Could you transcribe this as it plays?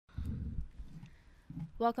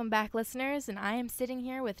Welcome back, listeners, and I am sitting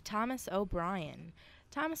here with Thomas O'Brien.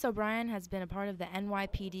 Thomas O'Brien has been a part of the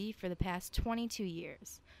NYPD for the past 22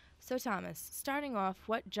 years. So, Thomas, starting off,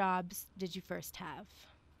 what jobs did you first have?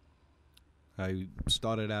 I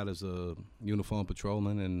started out as a uniform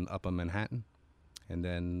patrolman in Upper Manhattan, and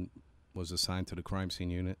then was assigned to the crime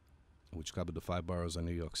scene unit, which covered the 5 boroughs of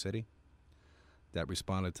New York City, that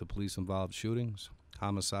responded to police-involved shootings,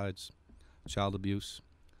 homicides, child abuse,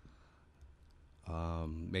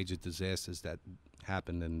 major disasters that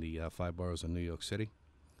happened in the 5 boroughs of New York City.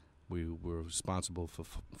 We were responsible for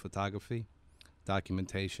photography,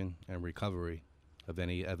 documentation, and recovery of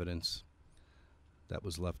any evidence that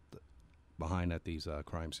was left behind at these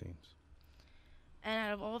crime scenes. And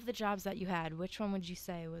out of all of the jobs that you had, which one would you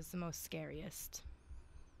say was the most scariest?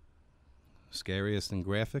 Scariest and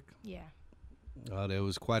graphic? Yeah. There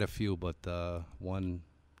was quite a few, but one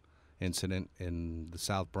incident in the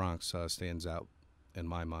South Bronx stands out in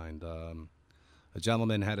my mind. A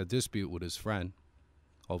gentleman had a dispute with his friend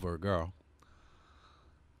over a girl.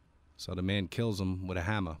 So the man kills him with a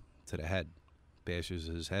hammer to the head, bashes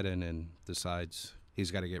his head in, and decides he's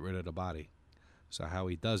got to get rid of the body. So how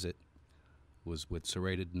he does it was with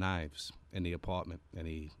serrated knives in the apartment, and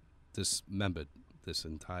he dismembered this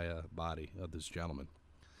entire body of this gentleman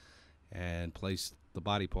and placed the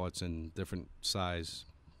body parts in different size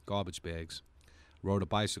garbage bags, rode a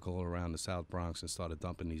bicycle around the South Bronx and started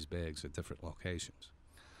dumping these bags at different locations.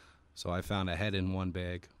 So I found a head in one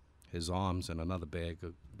bag, his arms in another bag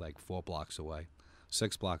like 4 blocks away.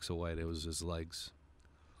 6 blocks away there was his legs,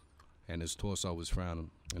 and his torso was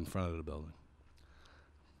found in front of the building.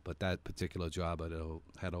 But that particular job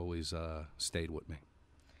had always stayed with me.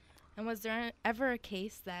 And was there ever a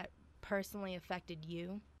case that personally affected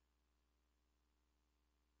you?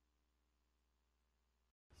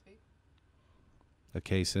 A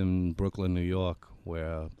case in Brooklyn, New York,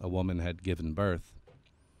 where a woman had given birth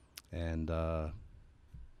and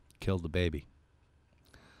killed the baby.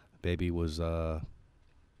 The baby was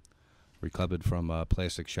recovered from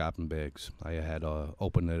plastic shopping bags. I had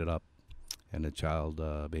opened it up, and the child,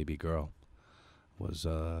 baby girl, was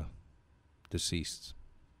deceased.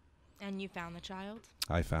 And you found the child?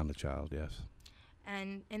 I found the child, yes.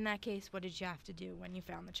 And in that case, what did you have to do when you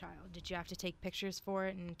found the child? Did you have to take pictures for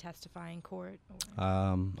it and testify in court?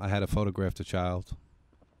 I had to photograph the child,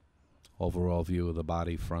 overall view of the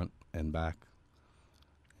body, front and back.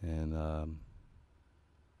 And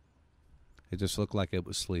it just looked like it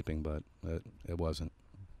was sleeping, but it wasn't.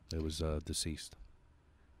 It was deceased.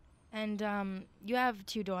 And you have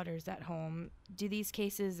 2 daughters at home. Do these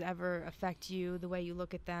cases ever affect you, the way you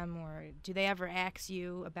look at them, or do they ever ask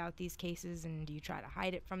you about these cases, and do you try to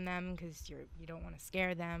hide it from them because you don't want to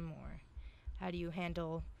scare them, or how do you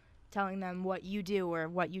handle telling them what you do or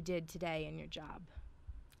what you did today in your job?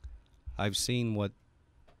 I've seen what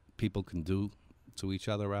people can do to each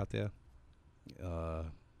other out there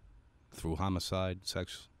through homicide,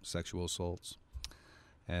 sexual assaults,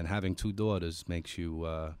 and having 2 daughters makes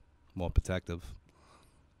you more protective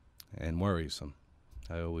and worrisome.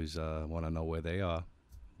 I always want to know where they are,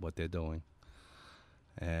 what they're doing.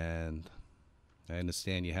 And I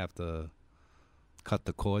understand you have to cut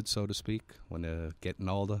the cord, so to speak, when they're getting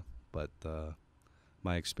older. But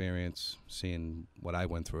my experience, seeing what I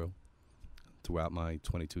went through throughout my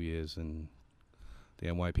 22 years in the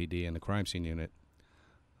NYPD and the crime scene unit,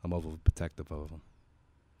 I'm overprotective of them.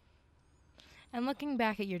 And looking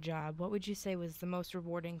back at your job, what would you say was the most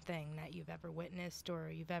rewarding thing that you've ever witnessed or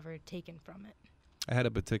you've ever taken from it? I had a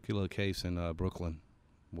particular case in Brooklyn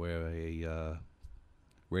where a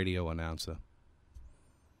radio announcer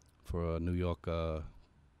for a New York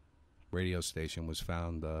radio station was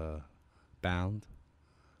found bound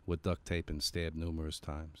with duct tape and stabbed numerous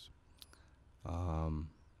times. It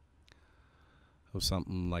was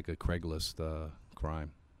something like a Craigslist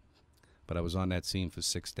crime. But I was on that scene for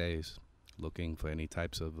 6 days, looking for any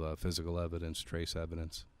types of physical evidence, trace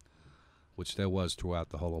evidence, which there was throughout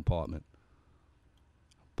the whole apartment.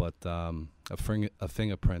 But a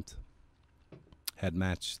fingerprint had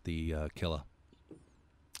matched the killer.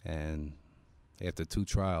 And after 2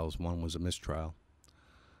 trials, one was a mistrial.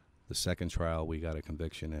 The second trial, we got a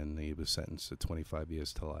conviction, and he was sentenced to 25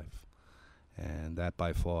 years to life. And that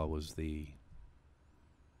by far was the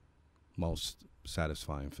most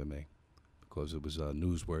satisfying for me, because it was a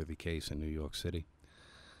newsworthy case in New York City.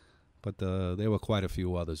 But there were quite a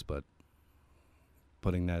few others, but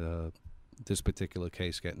putting that this particular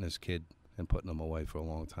case, getting this kid and putting him away for a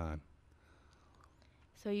long time.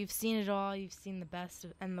 So you've seen it all. You've seen the best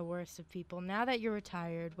and the worst of people. Now that you're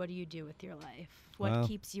retired, what do you do with your life? What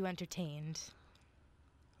keeps you entertained?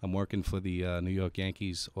 I'm working for the New York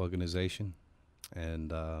Yankees organization,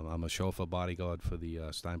 and I'm a chauffeur bodyguard for the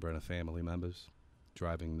Steinbrenner family members,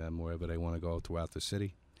 driving them wherever they want to go throughout the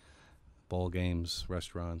city, ball games,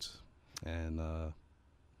 restaurants, and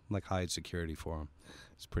like hired security for them.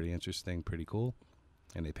 It's pretty interesting, pretty cool,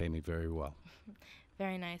 and they pay me very well.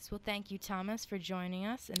 Very nice. Well, thank you, Thomas, for joining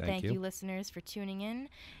us, and Thank thank you. you, listeners, for tuning in.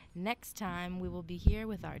 Next time, we will be here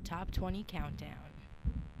with our Top 20 Countdown.